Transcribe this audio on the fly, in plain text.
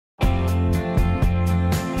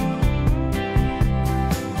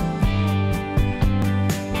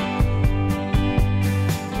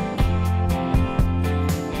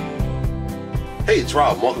Hey, it's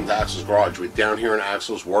Rob. Welcome to Axel's Garage. We're down here in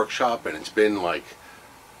Axel's workshop, and it's been like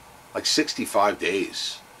 65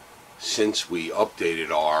 days since we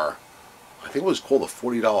updated our, I think it was called the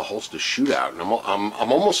 $40 holster shootout, and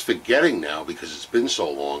I'm almost forgetting now because it's been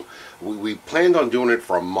so long. We planned on doing it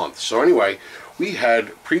for a month. So anyway, we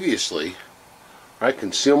had previously, right,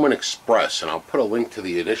 Concealment Express, and I'll put a link to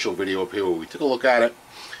the initial video up here where we took a look at it,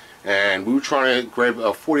 and we were trying to grab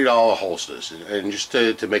 $40 holsters, and just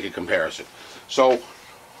to make a comparison. So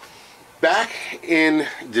back in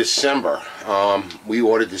December, we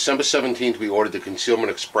ordered December 17th, we ordered the Concealment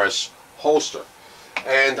Express holster.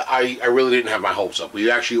 And I really didn't have my hopes up. We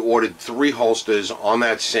actually ordered 3 holsters on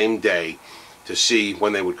that same day to see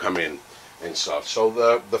when they would come in and stuff. So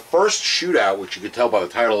the first shootout, which you can tell by the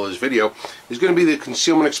title of this video, is going to be the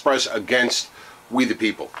Concealment Express against We the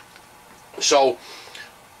People. So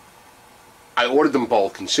I ordered them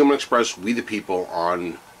both, Concealment Express, We the People,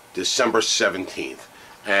 on December 17th.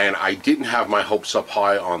 And I didn't have my hopes up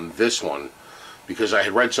high on this one because I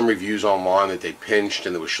had read some reviews online that they pinched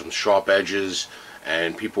and there was some sharp edges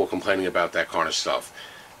and people were complaining about that kind of stuff.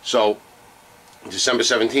 So December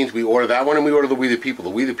 17th we ordered that one, and we ordered the We the People. The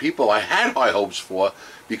We the People I had high hopes for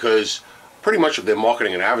because pretty much of their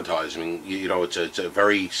marketing and advertising, you know, it's a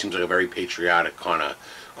very, seems like a very patriotic kind of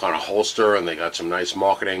holster, and they got some nice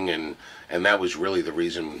marketing, and that was really the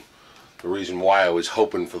reason why I was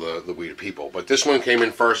hoping for the We the People. But this one came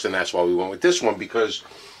in first, and that's why we went with this one, because,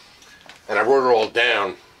 and I wrote it all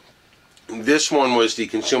down, this one was the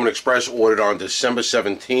Concealment Express, ordered on December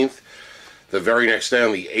 17th. The very next day,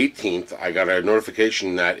 on the 18th, I got a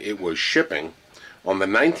notification that it was shipping. On the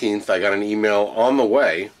 19th, I got an email on the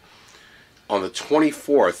way. On the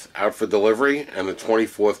 24th, out for delivery, and the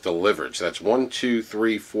 24th delivered. So that's 1, 2,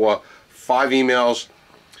 3, 4, 5 emails.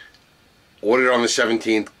 Ordered on the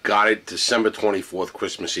 17th, got it December 24th,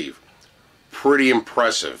 Christmas Eve. Pretty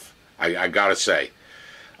impressive, I gotta say.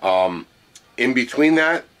 In between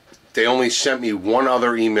that, they only sent me one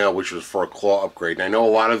other email, which was for a claw upgrade. And I know a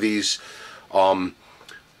lot of these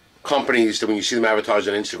companies, that when you see them advertised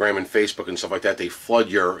on Instagram and Facebook and stuff like that, they flood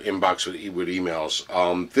your inbox with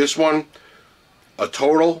emails. This one, a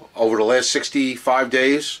total, over the last 65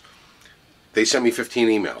 days, they sent me 15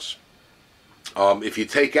 emails. If you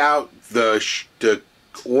take out the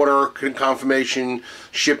order confirmation,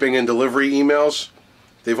 shipping and delivery emails,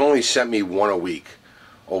 they've only sent me one a week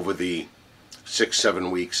over the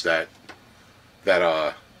 6-7 weeks that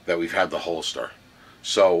we've had the holster.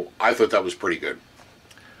 So I thought that was pretty good.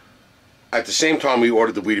 At the same time, we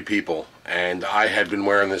ordered the We the People, and I had been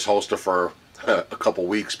wearing this holster for a couple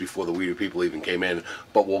weeks before the We the People even came in,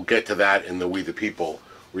 but we'll get to that in the We the People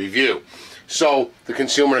review. So the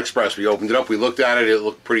Concealment Express, we opened it up, we looked at it, it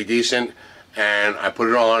looked pretty decent, and I put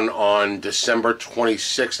it on December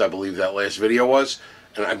 26th, I believe that last video was,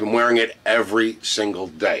 and I've been wearing it every single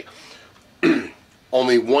day.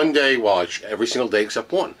 Only one day, well, every single day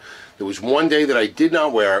except one. There was one day that I did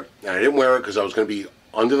not wear it, and I didn't wear it because I was going to be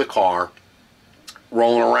under the car,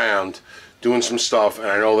 rolling around, doing some stuff, and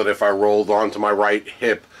I know that if I rolled onto my right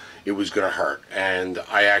hip, it was going to hurt. And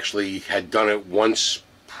I actually had done it once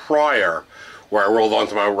prior, where I rolled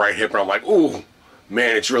onto my right hip, and I'm like, ooh,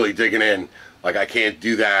 man, it's really digging in. Like, I can't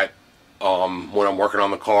do that when I'm working on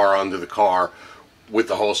the car, under the car, with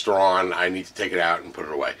the holster on. I need to take it out and put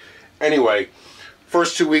it away. Anyway,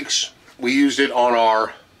 first 2 weeks, we used it on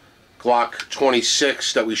our Glock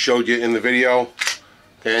 26 that we showed you in the video.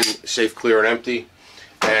 Again, safe, clear, and empty.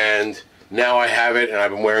 And now I have it, and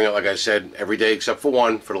I've been wearing it, like I said, every day except for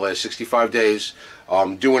one for the last 65 days.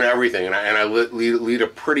 Doing everything, and I lead a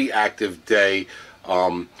pretty active day,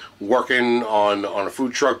 working on a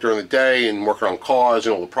food truck during the day, and working on cars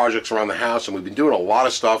and all the projects around the house, and we've been doing a lot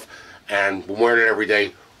of stuff, and been wearing it every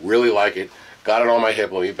day. Really like it. Got it on my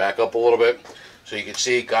hip. Let me back up a little bit so you can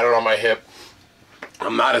see. Got it on my hip.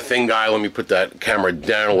 I'm not a thin guy. Let me put that camera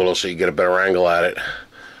down a little so you get a better angle at it.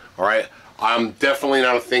 Alright, I'm definitely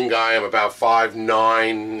not a thin guy. I'm about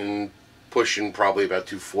 5'9", and pushing probably about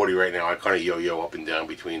 240 right now. I kind of yo-yo up and down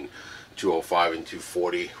between 205 and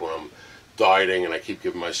 240 when I'm dieting, and I keep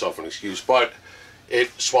giving myself an excuse, but it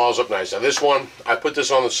swallows up nice. Now this one, I put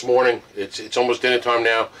this on this morning. It's almost dinner time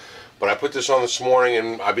now, but I put this on this morning,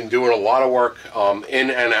 and I've been doing a lot of work in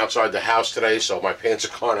and outside the house today, so my pants are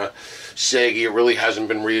kind of saggy. It really hasn't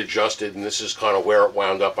been readjusted, and this is kind of where it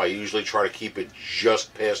wound up. I usually try to keep it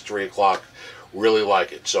just past 3 o'clock. Really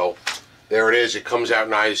like it. So there it is. It comes out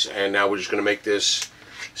nice, and now we're just going to make this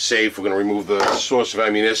safe. We're going to remove the source of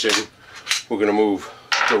ammunition. We're going to move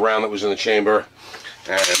the round that was in the chamber,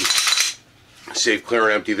 and safe, clear,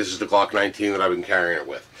 and empty. This is the Glock 19 that I've been carrying it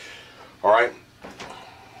with. Alright.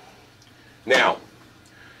 Now,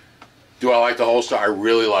 do I like the holster? I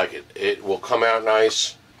really like it. It will come out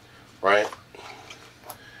nice, right?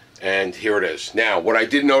 And here it is. Now, what I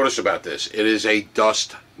did notice about this, it is a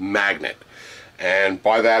dust magnet. And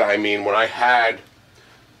by that I mean when I had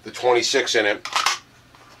the 26 in it,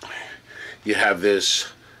 you have this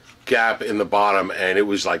gap in the bottom and it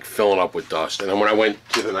was like filling up with dust. And then when I went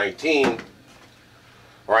to the 19,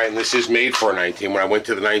 right, and this is made for a 19, when I went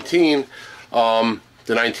to the 19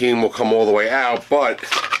 will come all the way out, but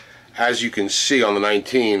as you can see on the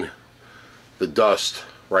 19, the dust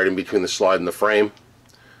right in between the slide and the frame,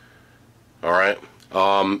 all right,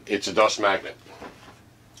 it's a dust magnet.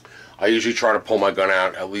 I usually try to pull my gun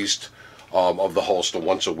out at least of the holster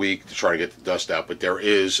once a week to try to get the dust out, but there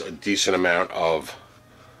is a decent amount of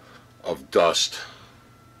dust,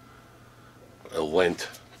 lint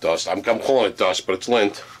dust. I'm calling it dust, but it's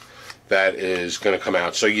lint that is going to come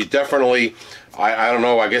out. So you definitely, I don't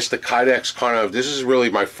know, I guess the Kydex kind of, this is really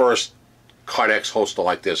my first Kydex holster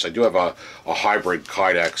like this. I do have a hybrid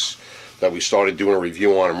Kydex that we started doing a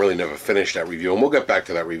review on and really never finished that review, and we'll get back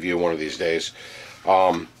to that review one of these days.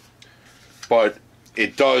 But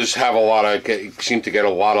it does have a lot of, seem to get a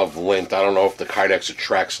lot of lint. I don't know if the Kydex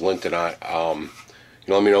attracts lint or not. You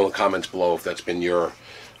know, let me know in the comments below if that's been your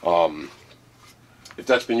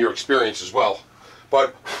experience as well.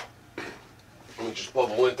 But let me just pull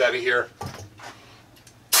the lint out of here.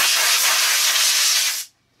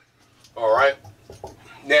 All right.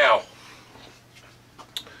 Now,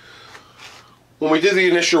 when we did the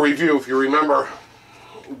initial review, if you remember,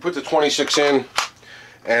 we put the 26 in,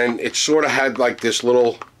 and it sort of had like this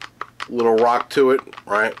little rock to it,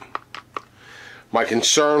 right? My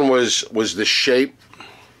concern was the shape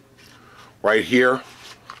right here.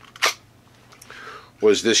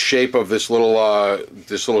 Was this shape of this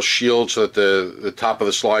little shield so that the top of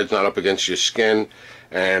the slide's not up against your skin,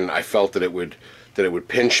 and I felt that it would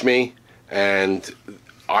pinch me. And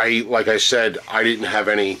like I said, I didn't have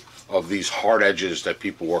any of these hard edges that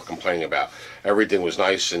people were complaining about. Everything was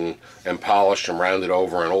nice and polished and rounded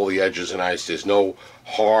over, and all the edges are nice. There's no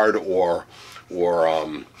hard or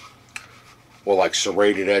like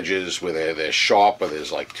serrated edges where they're sharp or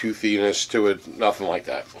there's like toothiness to it. Nothing like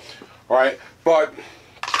that. All right, but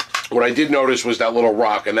what I did notice was that little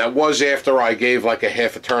rock, and that was after I gave like a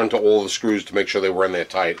half a turn to all the screws to make sure they were in there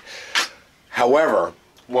tight. However,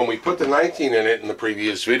 when we put the 19 in it in the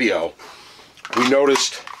previous video, we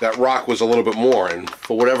noticed that rock was a little bit more, and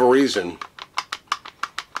for whatever reason,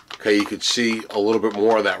 okay, you could see a little bit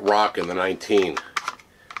more of that rock in the 19.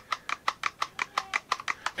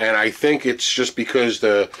 And I think it's just because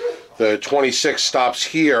the 26 stops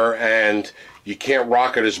here and you can't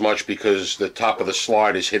rock it as much because the top of the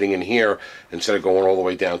slide is hitting in here instead of going all the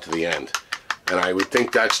way down to the end. And I would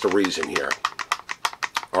think that's the reason here.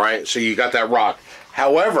 Alright, so you got that rock.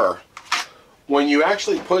 However, when you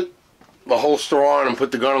actually put the holster on and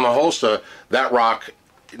put the gun on the holster, that rock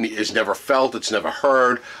is never felt, it's never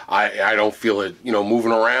heard. I don't feel it, you know,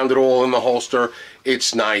 moving around at all in the holster.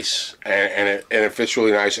 It's nice, and it fits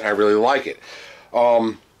really nice, and I really like it.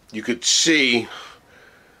 You could see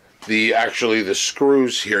the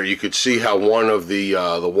screws here. You could see how one of the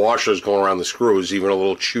washers going around the screw is even a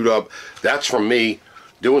little chewed up. That's from me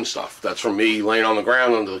doing stuff. That's from me laying on the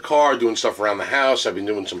ground under the car, doing stuff around the house. I've been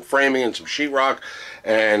doing some framing and some sheetrock,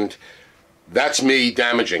 and that's me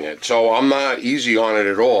damaging it. So I'm not easy on it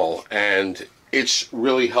at all, and it's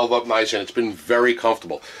really held up nice, and it's been very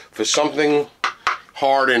comfortable. For something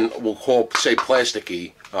hard and we'll say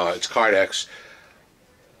plasticky, it's Kydex,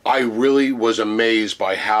 I really was amazed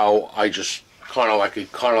by how I just kind of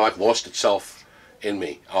like lost itself in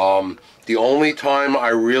me. The only time I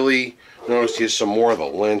really noticed, here's some more of the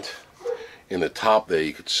lint in the top there,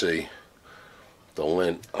 you could see the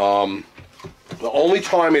lint. The only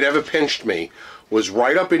time it ever pinched me was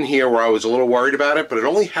right up in here where I was a little worried about it, but it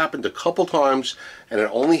only happened a couple times, and it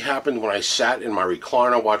only happened when I sat in my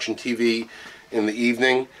recliner watching TV in the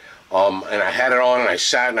evening, and I had it on and I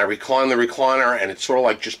sat and I reclined the recliner, and it sort of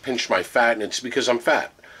like just pinched my fat, and it's because I'm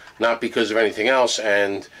fat, not because of anything else.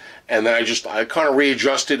 And then I kind of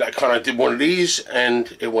readjusted. I kind of did one of these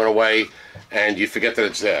and it went away, and you forget that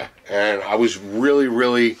it's there. And I was really,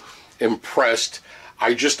 really impressed.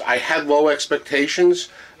 I had low expectations,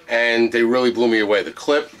 and they really blew me away. The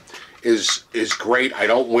clip is great.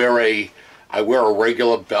 I wear a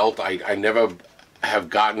regular belt. I never have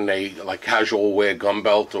gotten a like casual wear gun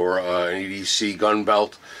belt or an EDC gun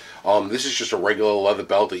belt. This is just a regular leather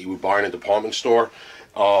belt that you would buy in a department store.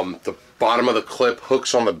 The bottom of the clip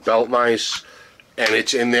hooks on the belt nice, and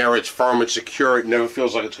it's in there, it's firm, it's secure, it never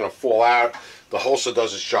feels like it's going to fall out. The holster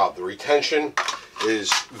does its job. The retention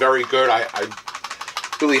is very good. I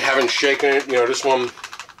really haven't shaken it. You know, this one,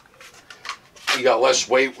 you got less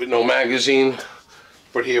weight with no magazine.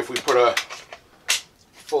 But here, if we put a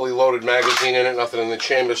fully loaded magazine in it, nothing in the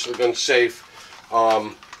chamber, so the gun's safe.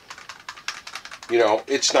 You know,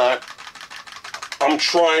 it's not, I'm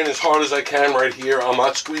trying as hard as I can right here. I'm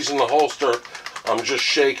not squeezing the holster. I'm just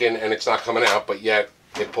shaking, and it's not coming out, but yet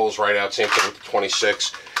it pulls right out. Same thing with the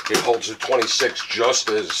 26. It holds the 26 just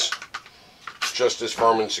as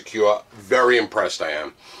firm and secure. Very impressed I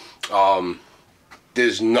am.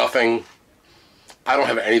 There's nothing, I don't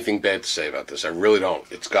have anything bad to say about this. I really don't.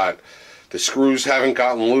 It's got, the screws haven't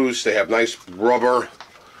gotten loose. They have nice rubber,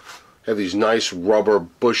 have these nice rubber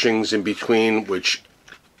bushings in between, which,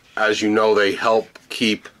 as you know, they help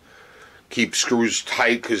keep screws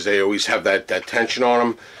tight because they always have that tension on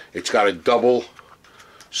them. It's got a double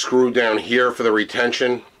screw down here for the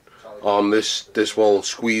retention. This will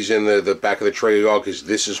squeeze in the back of the trigger guard because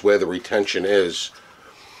this is where the retention is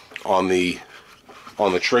on the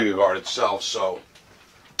trigger guard itself. So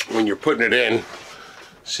when you're putting it in,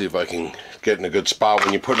 see if I can get in a good spot.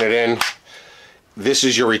 When you're putting it in, this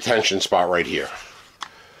is your retention spot right here.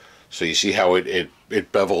 So you see how it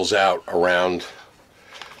bevels out around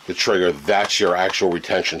the trigger. That's your actual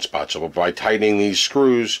retention spot. So by tightening these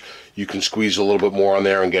screws, you can squeeze a little bit more on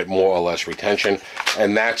there and get more or less retention.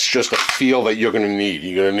 And that's just a feel that you're going to need.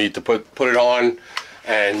 You're going to need to put it on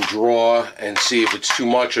and draw and see if it's too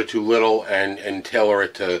much or too little, and tailor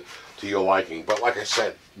it to your liking. But like I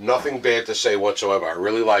said, nothing bad to say whatsoever. I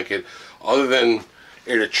really like it, other than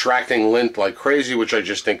it attracting lint like crazy, which I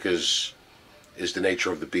just think is the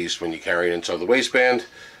nature of the beast when you carry it inside the waistband.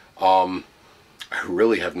 I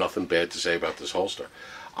really have nothing bad to say about this holster.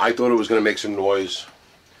 I thought it was going to make some noise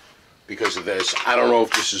because of this. I don't know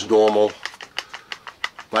if this is normal.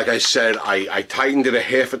 Like I said, I tightened it a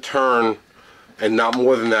half a turn and not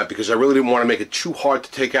more than that because I really didn't want to make it too hard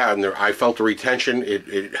to take out. And there, I felt the retention.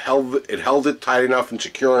 It held it tight enough and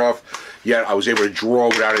secure enough, yet I was able to draw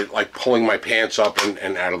without it like pulling my pants up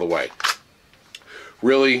and out of the way.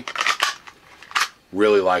 Really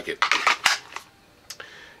like it.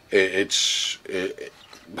 I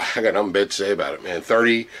got nothing bad to say about it, man.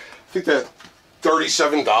 I think that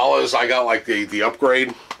 $37, I got like the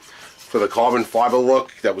upgrade for the carbon fiber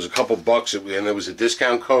look. That was a couple bucks, and there was a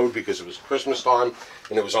discount code because it was Christmas time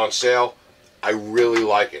and it was on sale. I really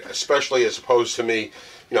like it, especially as opposed to me,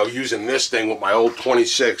 you know, using this thing with my old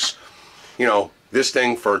 26. You know, this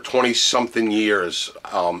thing for 20-something years,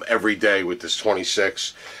 every day with this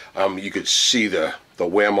 26. You could see the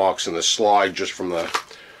wear marks and the slide just from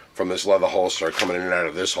this leather holster coming in and out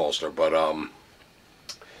of this holster. But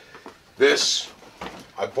this,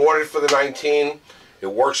 I bought it for the 19.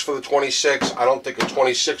 It works for the 26. I don't think a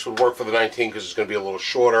 26 would work for the 19 because it's going to be a little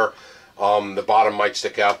shorter. The bottom might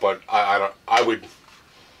stick out, but I would,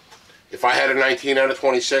 if I had a 19 and a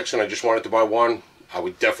 26 and I just wanted to buy one, I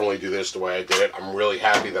would definitely do this the way I did it. I'm really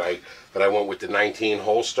happy that I went with the 19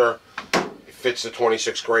 holster. It fits the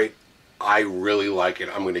 26 great. I really like it.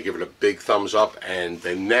 I'm going to give it a big thumbs up, and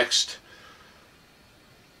the next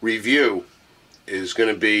review is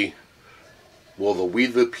going to be, will the We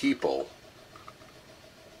the People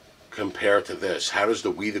compare to this? How does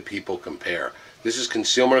the We the People compare? This is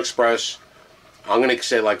Concealment Express. I'm going to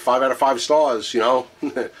say like 5 out of 5 stars, you know,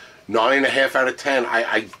 9.5 out of 10.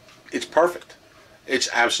 It's perfect. It's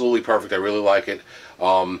absolutely perfect. I really like it.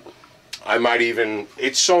 I might even,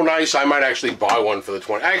 it's so nice, I might actually buy one for the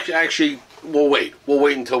 20. Actually, we'll wait. We'll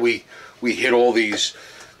wait until we hit all these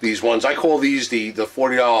ones. I call these the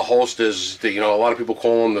 $40 holsters. You know, a lot of people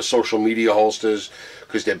call them the social media holsters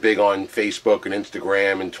because they're big on Facebook and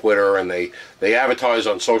Instagram and Twitter, and they advertise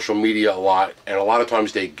on social media a lot, and a lot of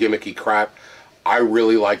times they gimmicky crap. I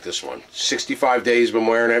really like this one. 65 days been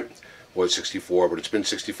wearing it. Well, it's 64, but it's been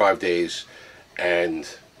 65 days, and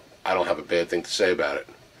I don't have a bad thing to say about it.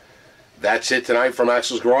 That's it tonight from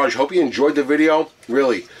Axel's Garage. Hope you enjoyed the video.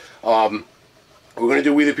 Really. We're going to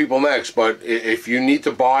do We the People next, but if you need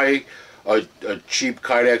to buy a cheap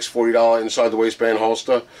Kydex $40 inside the waistband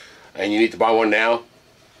holster, and you need to buy one now,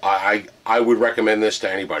 I would recommend this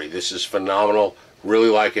to anybody. This is phenomenal. Really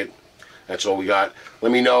like it. That's all we got.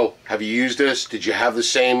 Let me know, have you used this? Did you have the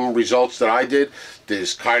same results that I did?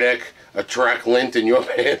 Does Kydex attract lint in your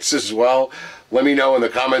pants as well? Let me know in the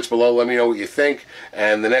comments below. Let me know what you think.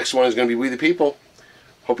 And the next one is going to be We the People.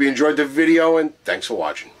 Hope you enjoyed the video, and thanks for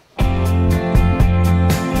watching.